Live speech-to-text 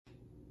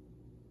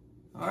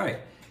All right,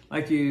 I'd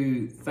like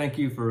to thank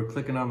you for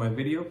clicking on my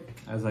video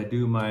as I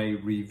do my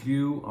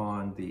review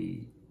on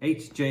the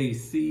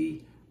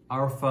HJC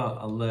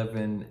RPHA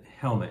 11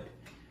 helmet.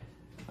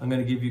 I'm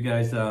going to give you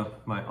guys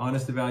my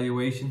honest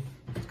evaluation.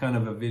 It's kind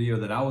of a video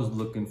that I was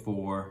looking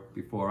for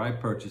before I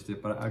purchased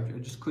it, but I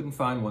just couldn't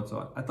find one,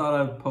 so I thought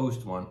I'd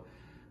post one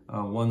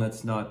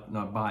that's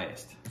not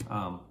biased.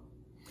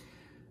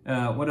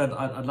 What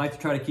I'd like to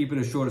try to keep it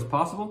as short as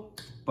possible,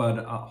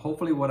 but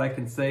hopefully what I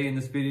can say in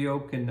this video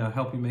can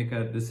help you make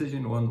a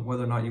decision on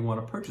whether or not you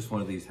want to purchase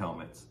one of these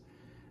helmets.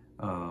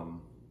 And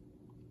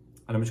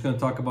I'm just going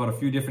to talk about a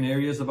few different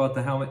areas about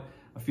the helmet,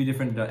 a few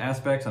different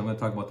aspects. I'm going to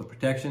talk about the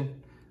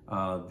protection,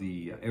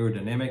 the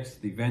aerodynamics,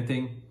 the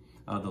venting,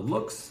 the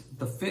looks,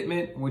 the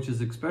fitment, which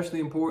is especially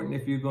important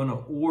if you're going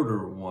to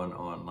order one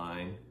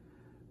online.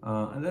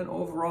 And then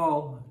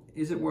overall,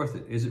 is it worth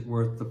it? Is it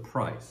worth the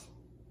price?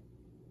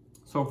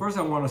 So first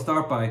I want to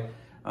start by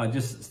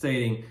just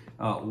stating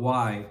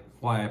why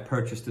I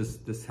purchased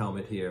this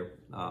helmet here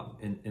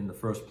in the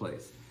first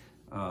place.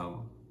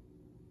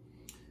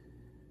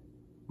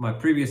 My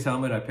previous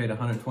helmet I paid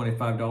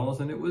 $125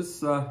 and it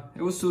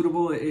was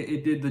suitable.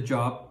 It did the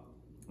job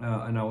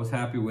and I was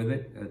happy with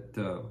it.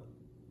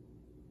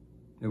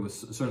 It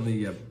was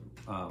certainly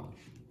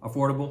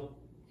affordable.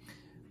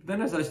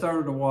 Then as I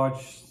started to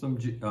watch some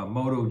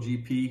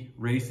MotoGP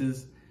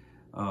races,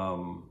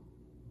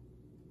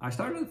 I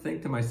started to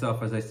think to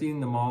myself, as I seen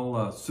them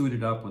all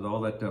suited up with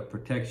all that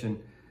protection,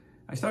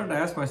 I started to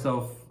ask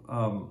myself,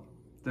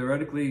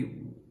 theoretically,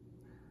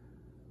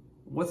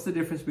 what's the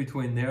difference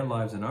between their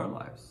lives and our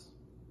lives?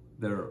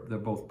 They're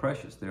both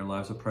precious. Their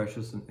lives are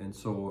precious, and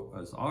so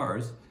is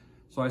ours.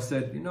 So I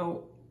said, you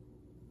know,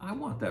 I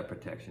want that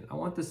protection. I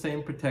want the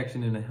same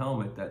protection in a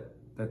helmet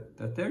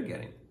that they're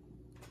getting.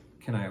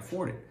 Can I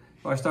afford it?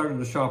 So I started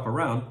to shop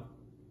around,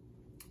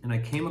 and I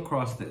came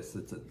across this.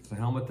 It's a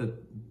helmet that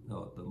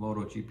the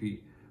MotoGP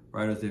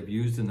riders have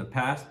used in the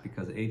past,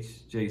 because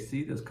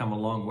HJC has come a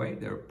long way.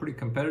 They're pretty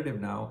competitive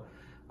now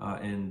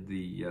in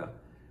the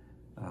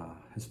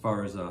as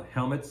far as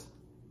helmets.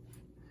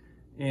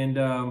 And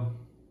I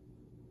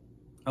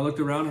looked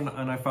around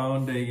and I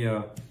found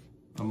a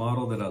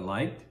model that I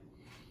liked,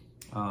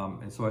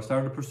 and so I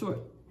started to pursue it.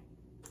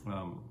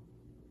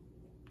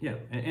 Yeah,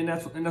 and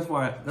that's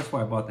why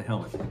I bought the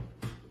helmet.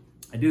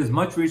 I did as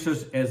much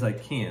research as I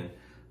can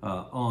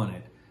on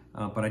it,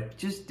 but I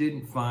just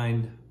didn't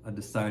find a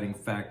deciding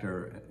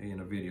factor in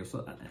a video.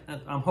 So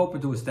I'm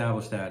hoping to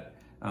establish that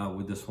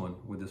with this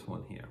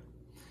one here.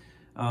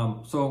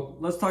 So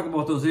let's talk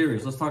about those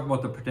areas. Let's talk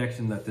about the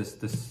protection that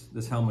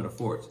this helmet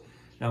affords.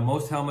 Now,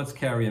 most helmets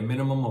carry a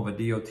minimum of a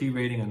DOT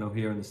rating. I know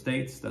here in the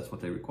States, that's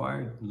what they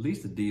require, at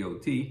least a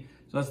DOT.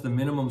 So that's the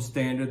minimum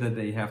standard that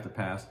they have to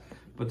pass.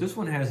 But this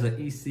one has an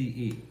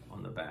ECE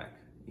on the back,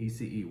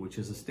 ECE, which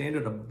is a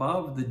standard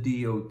above the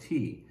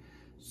DOT.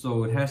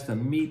 So it has to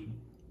meet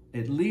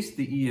at least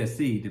the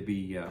ESE to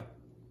be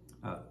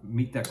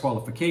meet that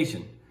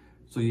qualification.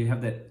 So you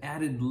have that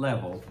added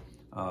level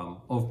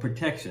of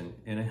protection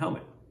in a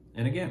helmet.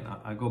 And again,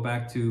 I go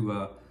back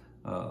to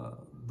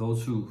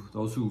those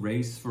who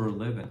race for a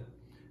living.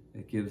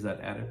 It gives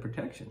that added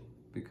protection,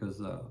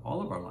 because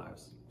all of our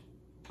lives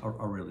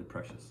are really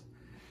precious.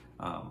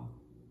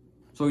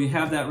 So you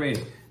have that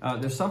rating.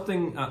 There's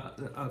something,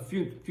 a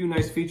few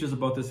nice features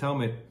about this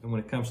helmet. And when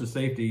it comes to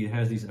safety, it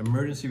has these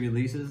emergency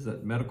releases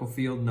that medical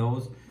field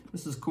knows.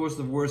 This is, of course,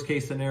 the worst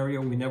case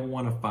scenario. We never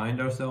want to find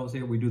ourselves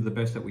here. We do the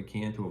best that we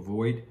can to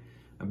avoid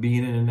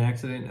being in an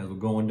accident. As we're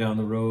going down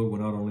the road, we're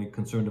not only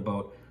concerned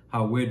about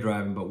how we're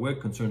driving, but we're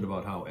concerned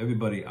about how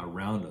everybody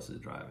around us is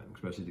driving,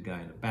 especially the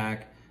guy in the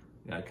back,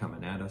 the guy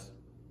coming at us.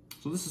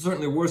 So this is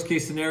certainly a worst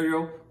case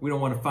scenario. We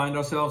don't want to find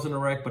ourselves in a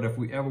wreck, but if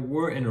we ever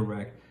were in a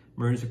wreck,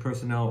 emergency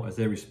personnel, as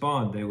they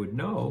respond, they would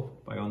know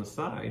by on the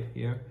side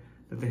here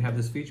that they have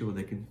this feature where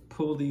they can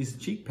pull these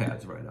cheek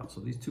pads right out.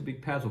 So these two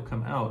big pads will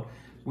come out,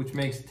 which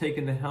makes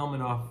taking the helmet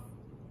off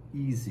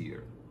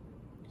easier.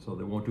 So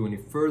they won't do any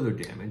further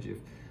damage,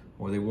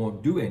 or they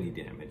won't do any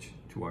damage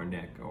to our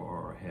neck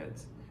or our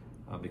heads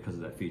because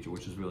of that feature,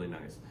 which is really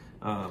nice.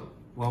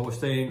 While we're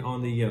staying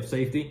on the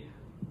safety,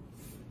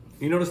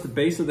 you notice the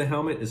base of the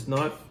helmet is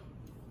not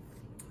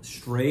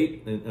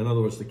straight. In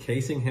other words, the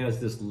casing has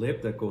this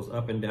lip that goes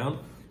up and down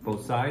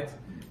both sides,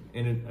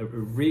 and it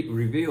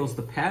reveals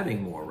the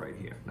padding more right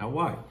here. Now,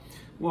 why?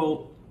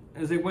 Well,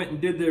 as they went and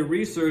did their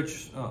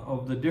research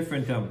of the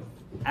different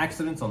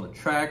accidents on the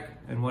track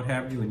and what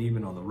have you, and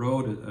even on the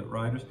road at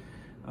riders,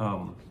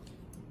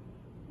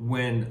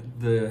 when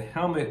the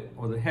helmet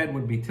or the head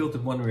would be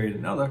tilted one way or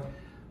another,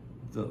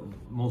 the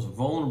most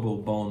vulnerable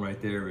bone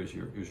right there is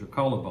your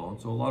collarbone.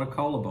 So a lot of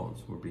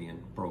collarbones were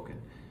being broken.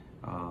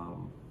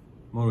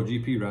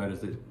 MotoGP riders,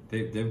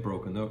 they've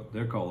broken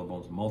their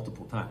collarbones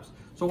multiple times.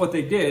 So what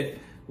they did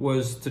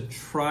was to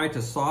try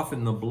to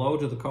soften the blow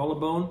to the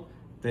collarbone.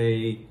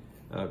 They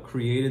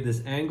created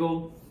this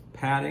angle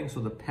padding, so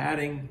the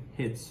padding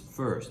hits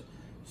first.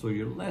 So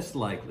you're less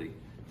likely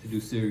to do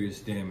serious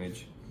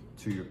damage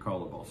to your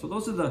collarbone. So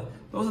those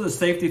are the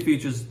safety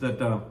features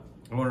that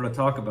I wanted to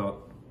talk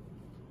about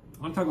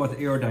I want to talk about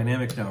the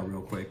aerodynamics now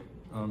real quick.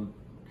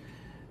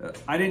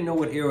 I didn't know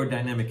what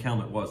aerodynamic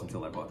helmet was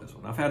until I bought this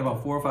one. I've had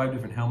about 4 or 5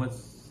 different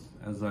helmets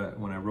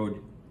when I rode,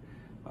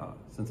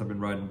 since I've been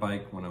riding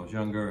bike when I was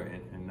younger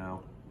and now.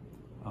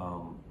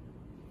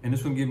 And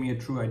this one gave me a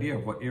true idea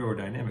of what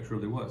aerodynamics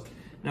really was.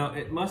 Now,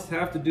 it must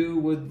have to do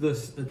with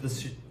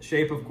the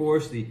shape, of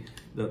course,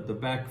 the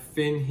back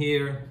fin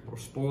here, or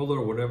spoiler,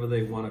 or whatever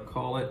they want to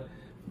call it.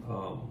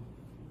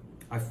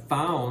 I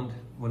found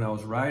when I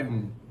was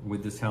riding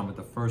with this helmet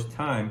the first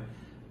time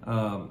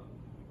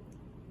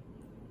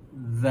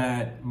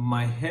that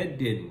my head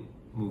didn't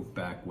move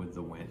back with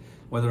the wind.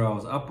 Whether I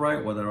was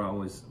upright, whether I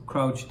was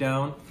crouched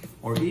down,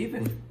 or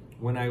even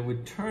when I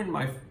would turn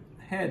my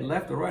head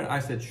left or right, I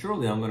said,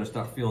 surely I'm going to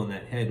start feeling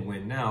that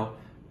headwind now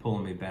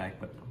pulling me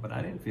back, but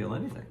I didn't feel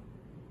anything.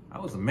 I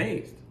was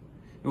amazed.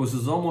 It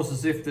was almost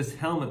as if this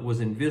helmet was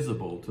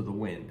invisible to the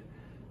wind,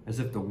 as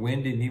if the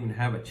wind didn't even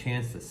have a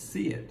chance to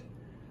see it.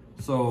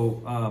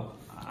 So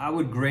I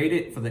would grade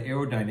it for the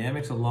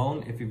aerodynamics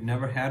alone. If you've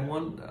never had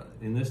one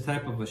in this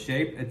type of a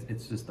shape,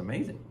 it's just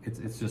amazing.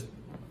 It's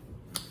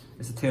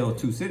a tale of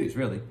two cities,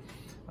 really.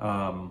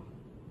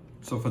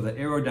 So for the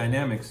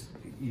aerodynamics,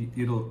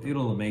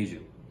 it'll amaze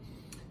you.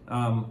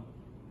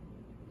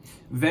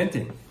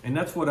 Venting, and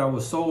that's what I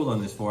was sold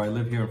on this for. I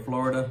live here in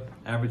Florida,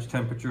 average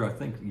temperature, I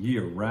think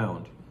year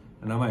round,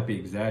 and I might be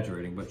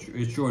exaggerating, but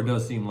it sure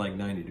does seem like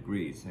 90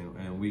 degrees,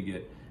 and we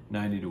get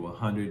 90 to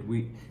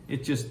 100.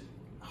 It's just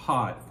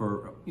hot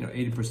for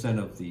 80%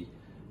 of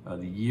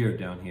the year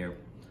down here.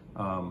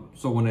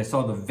 So when I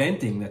saw the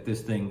venting that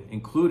this thing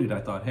included,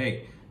 I thought,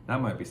 hey, that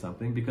might be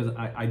something, because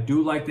I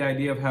do like the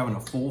idea of having a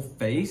full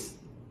face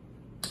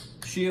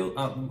shield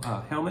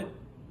helmet.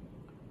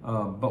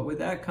 But with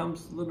that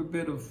comes a little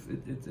bit of,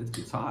 it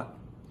gets hot.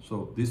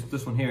 So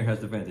this one here has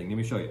the venting. Let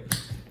me show you.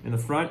 In the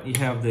front, you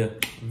have the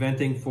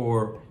venting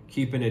for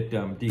keeping it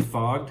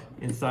defogged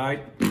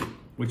inside,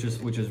 which is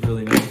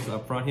really nice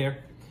up front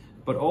here.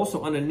 But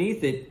also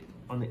underneath it,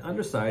 on the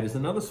underside, is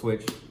another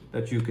switch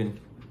that you can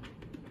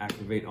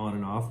activate on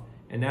and off,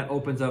 and that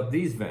opens up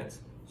these vents.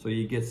 So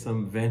you get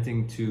some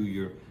venting to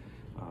your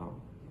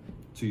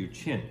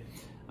chin.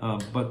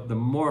 But the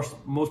most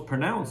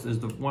pronounced is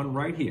the one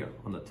right here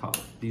on the top.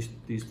 These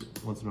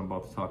ones that I'm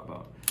about to talk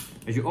about.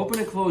 As you open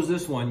and close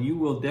this one, you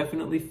will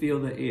definitely feel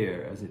the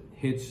air as it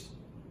hits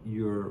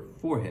your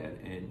forehead,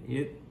 and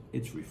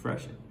it's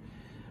refreshing.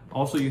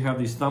 Also, you have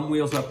these thumb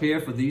wheels up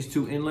here for these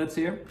 2 inlets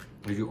here.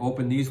 As you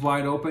open these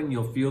wide open,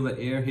 you'll feel the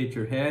air hit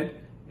your head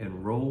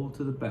and roll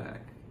to the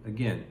back.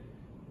 Again,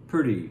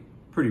 pretty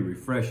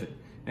refreshing.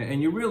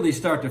 And you really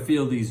start to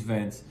feel these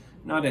vents,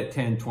 not at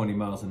 10, 20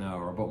 miles an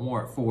hour, but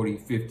more at 40,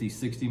 50,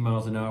 60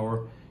 miles an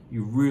hour.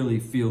 You really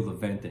feel the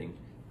venting,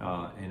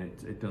 and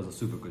it does a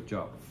super good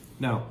job.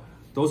 Now,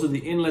 those are the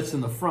inlets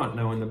in the front.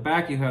 Now, in the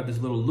back, you have this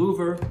little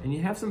louver, and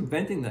you have some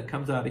venting that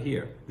comes out of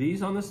here.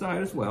 These on the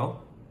side as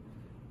well,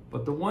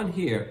 but the one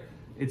here,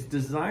 it's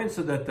designed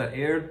so that the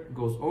air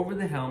goes over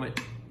the helmet,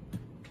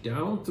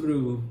 down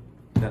through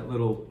that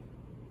little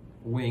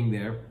wing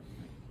there,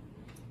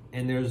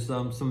 and there's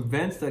some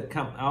vents that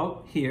come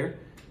out here,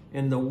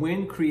 and the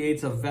wind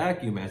creates a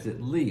vacuum as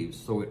it leaves,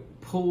 so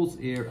it pulls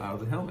air out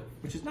of the helmet,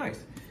 which is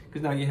nice,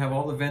 because now you have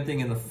all the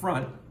venting in the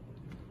front,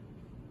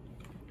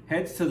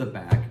 heads to the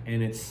back,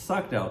 and it's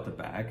sucked out the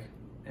back,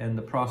 and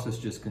the process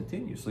just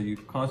continues. So you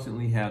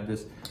constantly have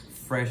this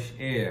fresh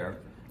air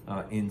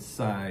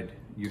inside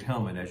your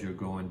helmet as you're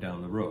going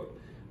down the road,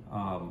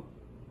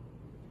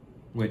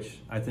 which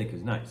I think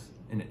is nice,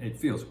 and it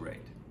feels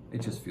great.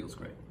 It just feels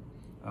great.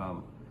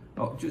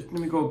 Just let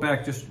me go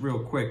back just real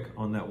quick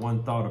on that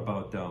one thought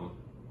about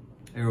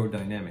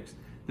aerodynamics.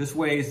 This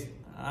weighs,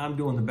 I'm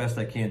doing the best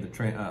I can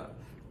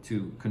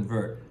to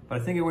convert,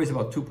 but I think it weighs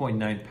about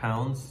 2.9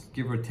 pounds,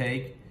 give or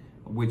take,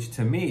 which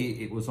to me,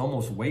 it was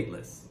almost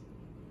weightless.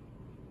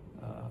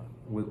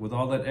 With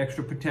all that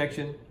extra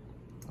protection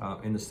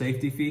and the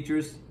safety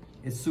features,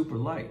 it's super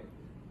light.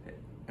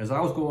 As I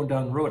was going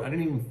down the road, I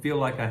didn't even feel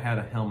like I had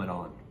a helmet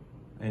on,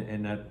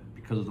 and that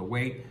because of the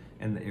weight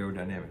and the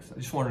aerodynamics. I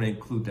just wanted to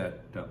include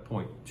that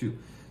point too,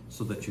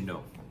 so that you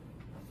know.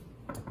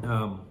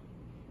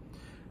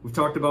 We've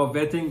talked about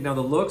venting. Now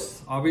the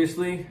looks,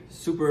 obviously,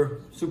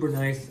 super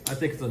nice. I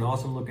think it's an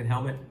awesome looking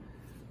helmet.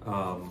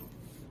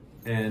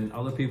 And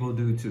other people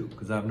do too,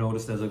 because I've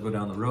noticed as I go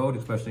down the road,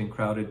 especially in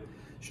crowded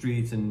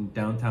streets and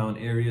downtown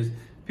areas,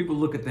 people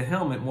look at the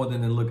helmet more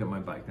than they look at my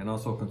bike. They're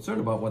also concerned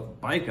about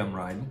what bike I'm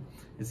riding.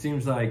 It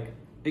seems like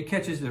it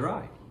catches their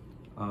eye.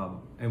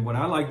 And what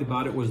I liked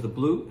about it was the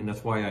blue, and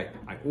that's why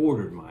I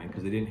ordered mine,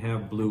 because they didn't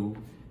have blue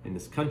in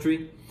this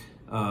country.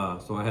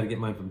 So I had to get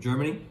mine from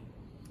Germany.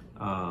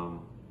 But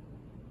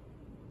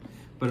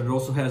it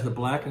also has the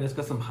black, and it's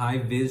got some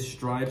high-vis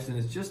stripes, and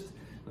it's just,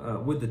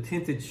 with the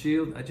tinted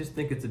shield, I just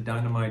think it's a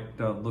dynamite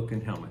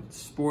looking helmet.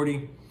 It's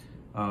sporty,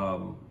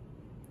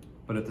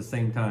 but at the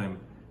same time,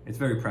 it's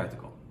very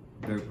practical.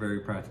 Very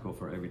practical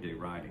for everyday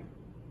riding.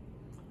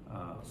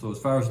 So as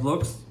far as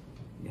looks,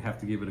 you have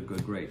to give it a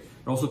good grade.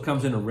 It also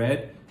comes in a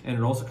red, and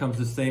it also comes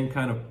the same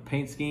kind of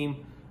paint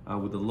scheme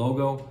with the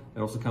logo. It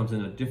also comes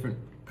in a different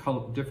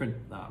color, different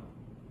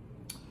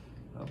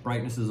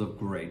brightnesses of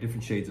gray,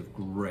 different shades of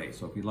gray.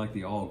 So if you like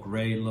the all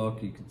gray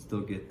look, you can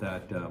still get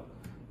that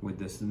with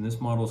this. And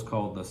this model is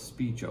called the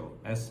Spicho,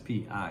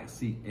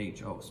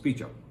 S-P-I-C-H-O,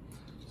 Spicho.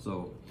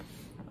 So,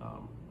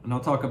 and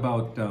I'll talk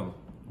about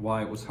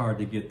why it was hard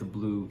to get the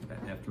blue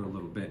after a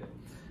little bit.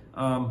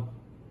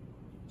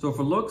 So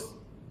for looks,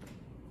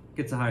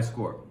 gets a high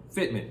score.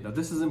 Fitment, now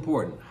this is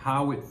important,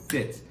 how it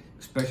fits,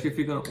 especially if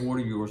you're gonna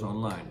order yours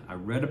online. I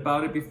read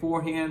about it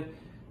beforehand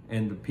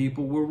and the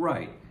people were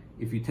right.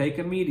 If you take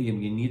a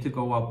medium, you need to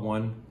go up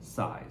one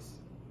size.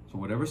 So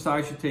whatever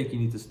size you take, you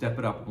need to step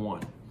it up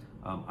one.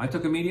 I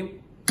took a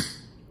medium.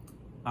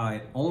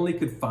 I only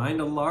could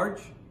find a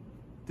large.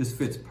 This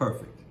fits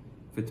perfect.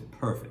 Fits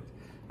perfect.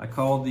 I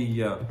called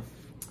a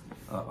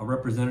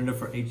representative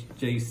for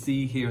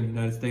HJC here in the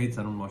United States.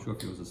 I'm not sure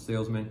if he was a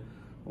salesman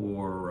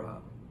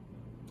or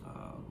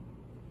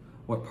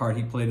what part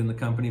he played in the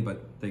company,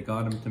 but they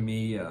got him to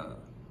me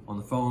on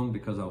the phone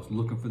because I was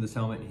looking for this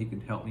helmet and he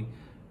could help me.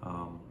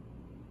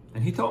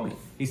 And he told me,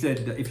 he said,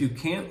 if you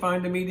can't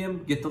find a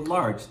medium, get the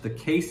large. The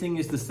casing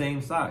is the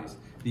same size.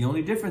 The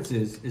only difference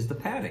is the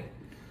padding.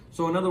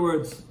 So in other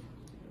words,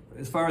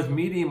 as far as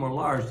medium or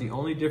large, the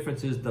only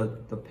difference is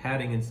the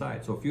padding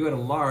inside. So if you had a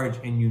large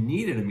and you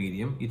needed a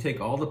medium, you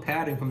take all the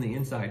padding from the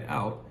inside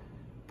out,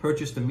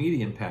 purchase the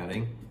medium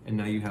padding, and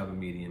now you have a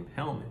medium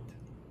helmet.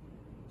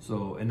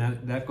 So, and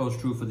that goes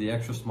true for the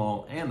extra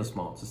small and the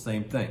small. It's the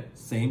same thing.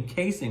 Same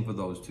casing for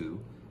those two.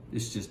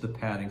 It's just the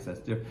paddings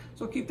that's different.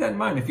 So keep that in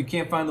mind. If you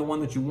can't find the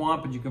one that you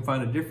want, but you can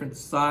find a different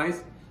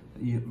size,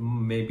 you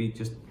maybe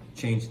just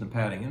change the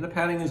padding. And the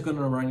padding is going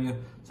to run you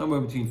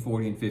somewhere between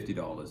 $40 and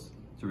 $50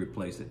 to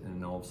replace it.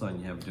 And all of a sudden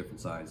you have a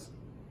different size.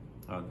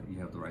 You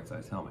have the right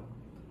size helmet.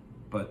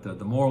 But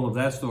the moral of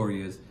that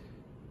story is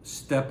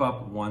step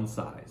up one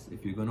size.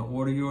 If you're going to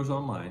order yours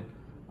online,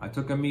 I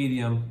took a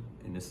medium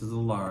and this is a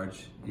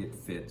large. It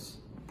fits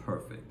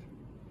perfect.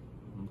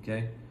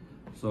 Okay?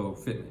 So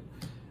fitment.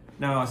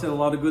 Now, I said a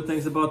lot of good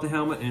things about the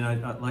helmet,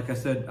 and like I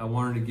said, I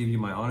wanted to give you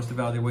my honest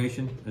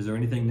evaluation. Is there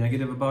anything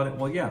negative about it?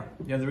 Well, yeah,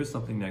 there is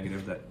something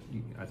negative that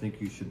I think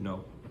you should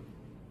know.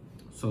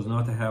 So as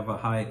not to have a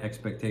high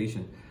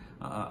expectation.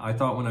 I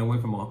thought when I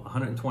went from a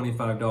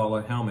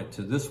 $125 helmet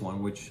to this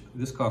one, which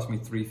this cost me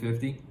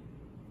 $350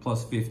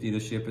 plus $50 to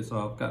ship it,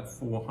 so I've got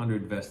 $400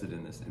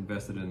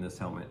 invested in this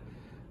helmet.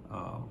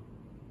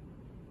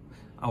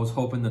 I was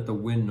hoping that the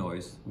wind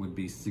noise would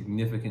be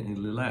significantly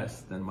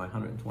less than my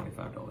 $125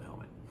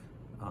 helmet.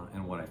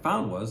 And what I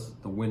found was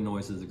the wind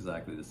noise is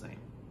exactly the same.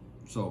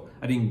 So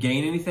I didn't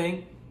gain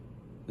anything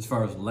as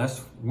far as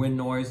less wind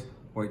noise,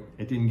 or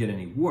it didn't get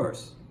any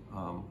worse.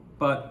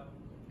 But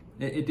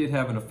it did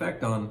have an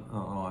effect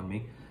on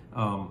me.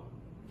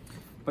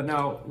 But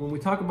now when we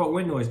talk about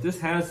wind noise,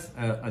 this has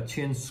a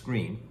chin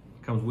screen.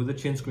 It comes with a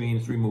chin screen,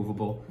 it's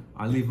removable.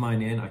 I leave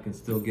mine in, I can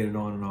still get it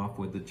on and off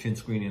with the chin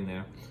screen in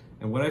there.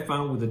 And what I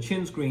found with the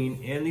chin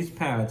screen and these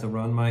pads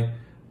around my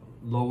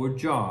lower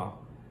jaw,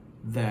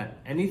 that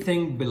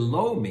anything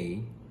below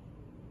me,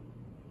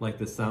 like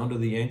the sound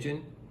of the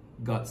engine,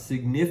 got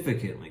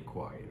significantly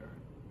quieter,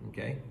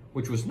 okay?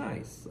 Which was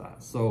nice.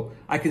 So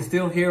I can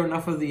still hear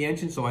enough of the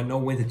engine so I know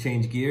when to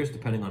change gears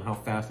depending on how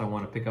fast I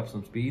want to pick up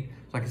some speed.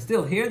 So I can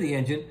still hear the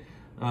engine,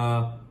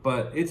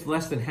 but it's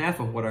less than half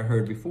of what I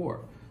heard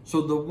before.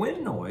 So the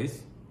wind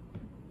noise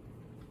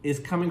is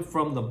coming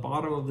from the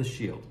bottom of the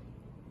shield,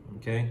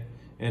 okay?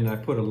 And I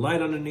put a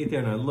light underneath there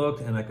and I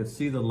looked and I could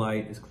see the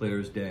light as clear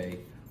as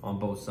day on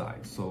both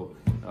sides. So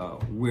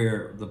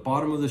where the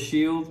bottom of the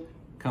shield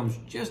comes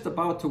just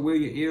about to where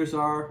your ears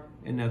are,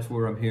 and that's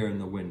where I'm hearing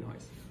the wind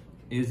noise.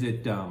 Is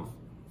it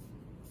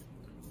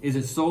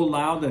so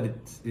loud that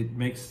it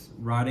makes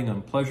riding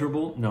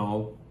unpleasurable?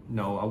 No,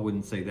 I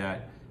wouldn't say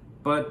that.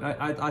 But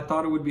I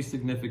thought it would be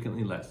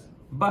significantly less.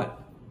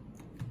 But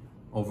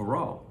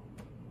overall,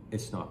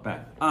 it's not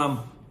bad.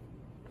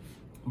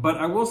 But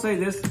I will say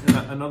this, and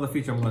another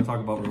feature I'm going to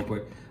talk about real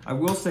quick. I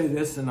will say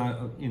this, and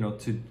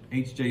to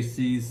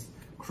HJC's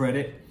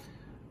credit,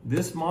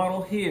 this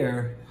model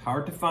here,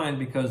 hard to find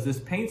because this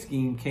paint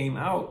scheme came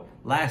out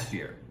last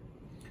year.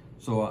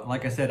 So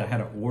like I said, I had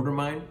to order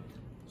mine.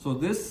 So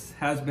this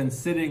has been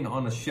sitting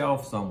on a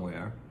shelf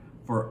somewhere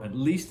for at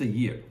least a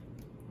year.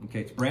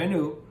 Okay, it's brand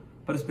new,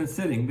 but it's been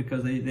sitting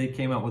because they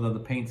came out with other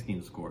paint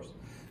schemes, of course.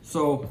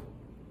 So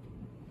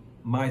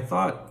my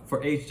thought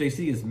for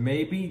HJC is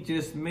maybe,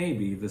 just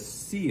maybe, the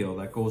seal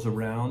that goes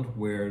around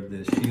where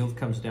the shield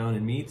comes down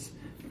and meets,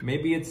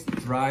 maybe it's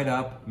dried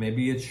up,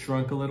 maybe it's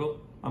shrunk a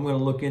little. I'm going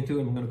to look into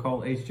it. I'm going to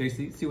call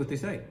HJC, see what they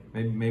say.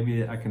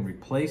 Maybe I can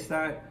replace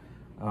that,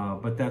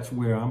 but that's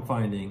where I'm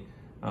finding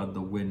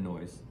the wind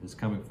noise is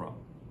coming from.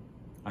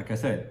 Like I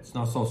said, it's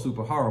not so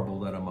super horrible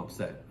that I'm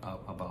upset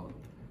about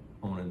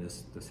owning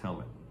this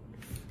helmet.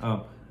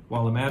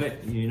 While I'm at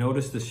it, you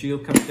notice the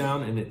shield comes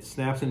down and it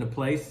snaps into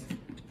place.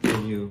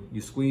 And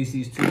you squeeze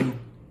these two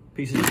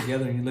pieces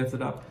together and you lift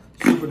it up.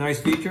 Super nice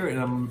feature, and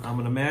I'm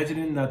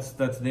imagining that's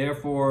there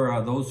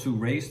for those who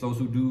race, those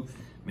who do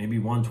maybe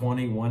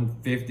 120,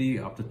 150,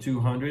 up to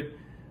 200.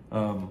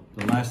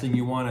 The last thing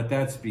you want at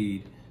that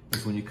speed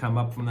is when you come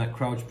up from that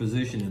crouch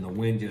position and the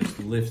wind just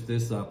lifts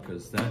this up,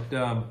 because that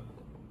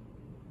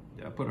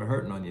put a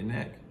hurting on your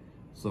neck.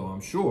 So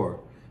I'm sure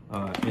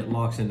it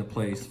locks into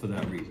place for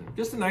that reason.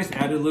 Just a nice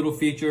added little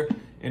feature.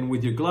 And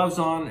with your gloves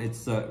on,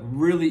 it's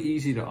really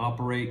easy to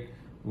operate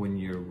when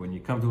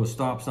you come to a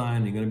stop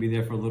sign. You're going to be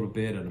there for a little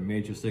bit at a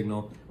major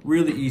signal.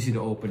 Really easy to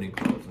open and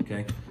close.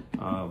 Okay,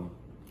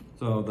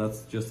 so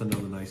that's just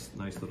another nice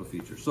little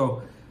feature.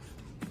 So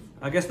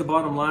I guess the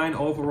bottom line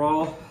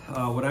overall,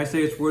 would I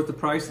say it's worth the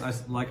price?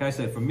 Like I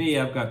said, for me,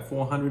 I've got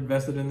 $400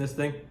 vested in this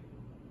thing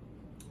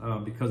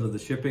because of the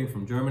shipping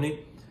from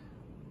Germany.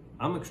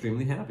 I'm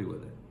extremely happy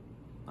with it.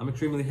 I'm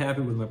extremely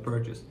happy with my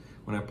purchase.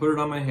 When I put it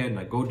on my head and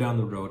I go down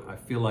the road, I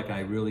feel like I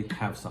really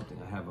have something.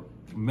 I have a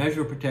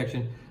measure of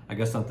protection. I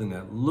got something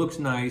that looks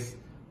nice.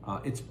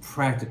 It's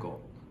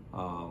practical.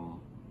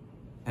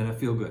 And I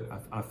feel good.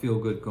 I feel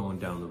good going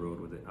down the road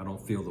with it. I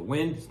don't feel the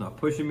wind. It's not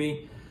pushing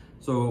me.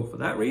 So for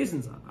that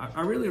reason,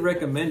 I really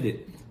recommend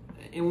it.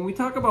 And when we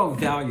talk about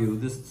value,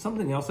 there's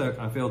something else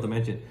I failed to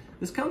mention.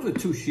 This comes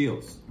with 2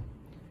 shields.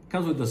 It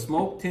comes with the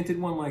smoke tinted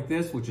one like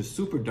this, which is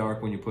super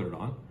dark when you put it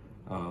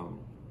on,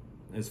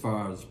 as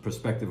far as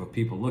perspective of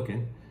people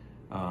looking.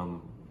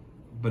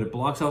 But it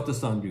blocks out the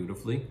sun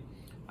beautifully.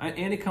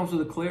 And it comes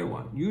with a clear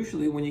one.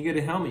 Usually when you get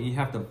a helmet, you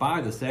have to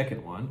buy the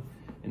second one,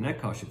 and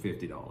that costs you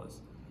 $50.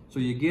 So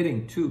you're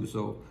getting 2.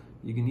 So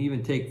you can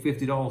even take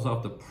 $50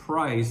 off the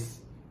price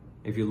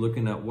if you're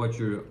looking at what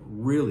you're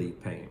really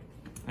paying.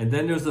 And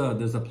then there's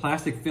a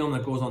plastic film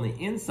that goes on the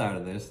inside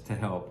of this to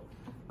help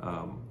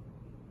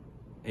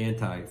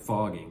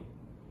anti-fogging.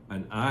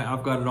 And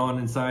I've got it on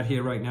inside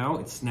here right now.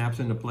 It snaps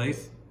into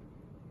place.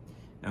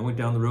 I went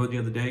down the road the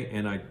other day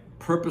and I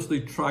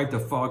purposely tried to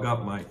fog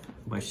up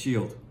my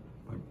shield.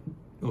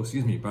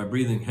 By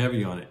breathing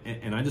heavy on it.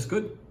 And I just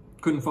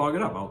couldn't fog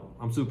it up.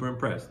 I'm super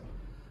impressed.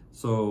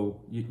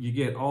 So you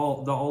get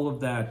all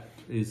of that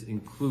is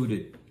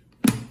included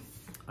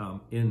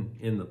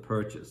in the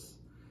purchase.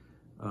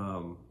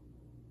 So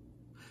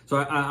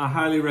I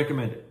highly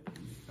recommend it.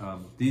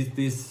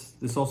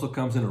 This also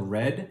comes in a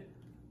red,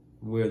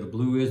 where the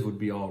blue would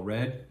be all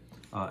red,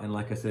 and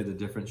like I said, the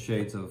different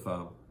shades of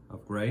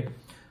gray.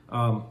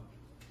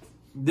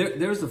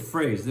 There's a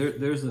phrase.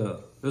 There's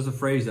a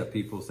phrase that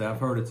people say. I've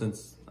heard it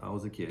since I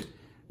was a kid.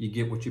 You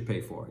get what you pay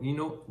for. You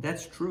know,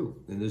 that's true,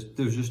 and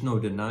there's just no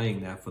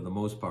denying that for the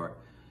most part.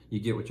 You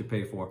get what you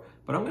pay for.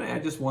 But I'm going to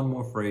add just one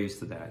more phrase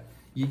to that.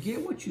 You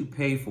get what you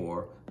pay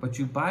for, but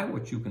you buy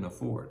what you can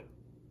afford.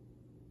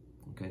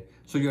 Okay,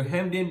 so you're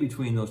hemmed in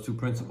between those 2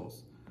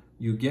 principles.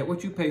 You get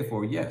what you pay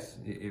for. Yes,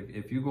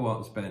 if you go out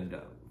and spend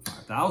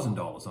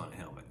 $5,000 on a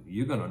helmet,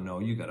 you're gonna know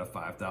you got a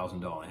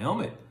 $5,000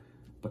 helmet,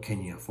 but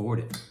can you afford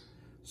it?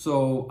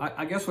 So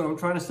I guess what I'm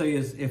trying to say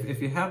is,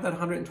 if you have that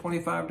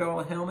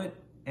 $125 helmet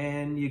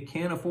and you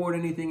can't afford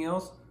anything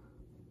else,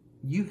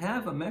 you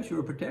have a measure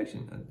of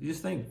protection.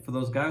 Just think, for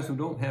those guys who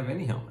don't have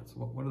any helmets,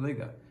 what do they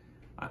got?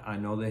 I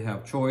know they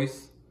have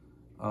choice,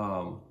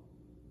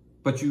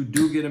 but you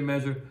do get a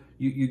measure.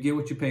 You get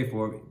what you pay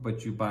for,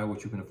 but you buy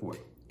what you can afford.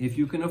 If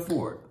you can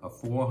afford a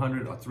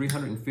 $400 or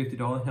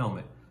 $350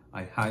 helmet,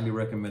 I highly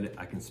recommend it.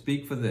 I can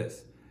speak for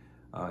this.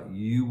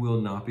 You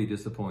will not be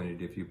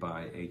disappointed if you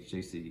buy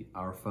HJC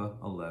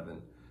RPHA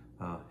 11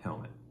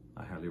 helmet.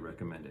 I highly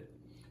recommend it.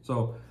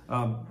 So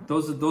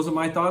those are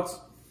my thoughts.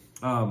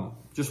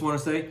 Just want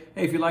to say,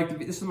 hey, if you like,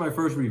 this is my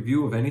first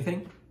review of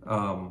anything.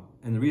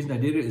 And the reason I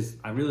did it is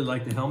I really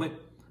like the helmet.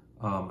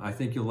 I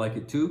think you'll like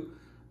it too.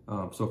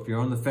 So if you're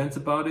on the fence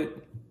about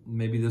it,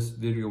 maybe this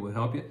video will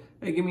help you.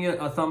 Hey, give me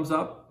a thumbs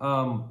up.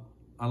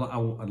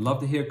 I'd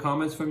love to hear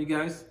comments from you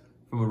guys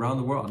from around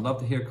the world. I'd love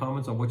to hear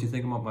comments on what you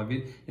think about my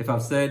video. If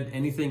I've said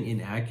anything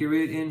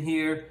inaccurate in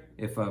here,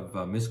 if I've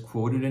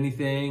misquoted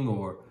anything,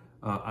 or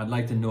I'd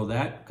like to know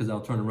that, because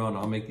I'll turn around and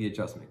I'll make the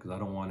adjustment, because I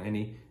don't want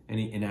any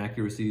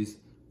inaccuracies.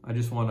 I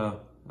just want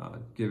to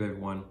give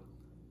everyone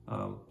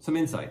some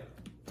insight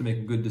to make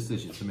a good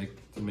decision, to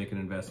make an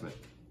investment.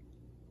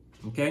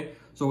 Okay,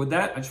 so with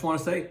that, I just want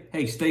to say,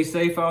 hey, stay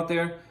safe out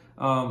there,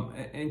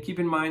 and keep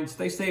in mind,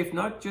 stay safe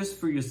not just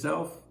for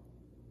yourself,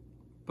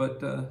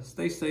 but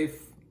stay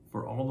safe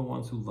for all the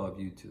ones who love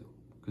you too,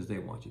 because they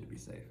want you to be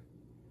safe.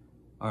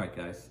 All right,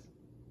 guys,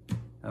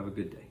 have a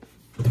good day.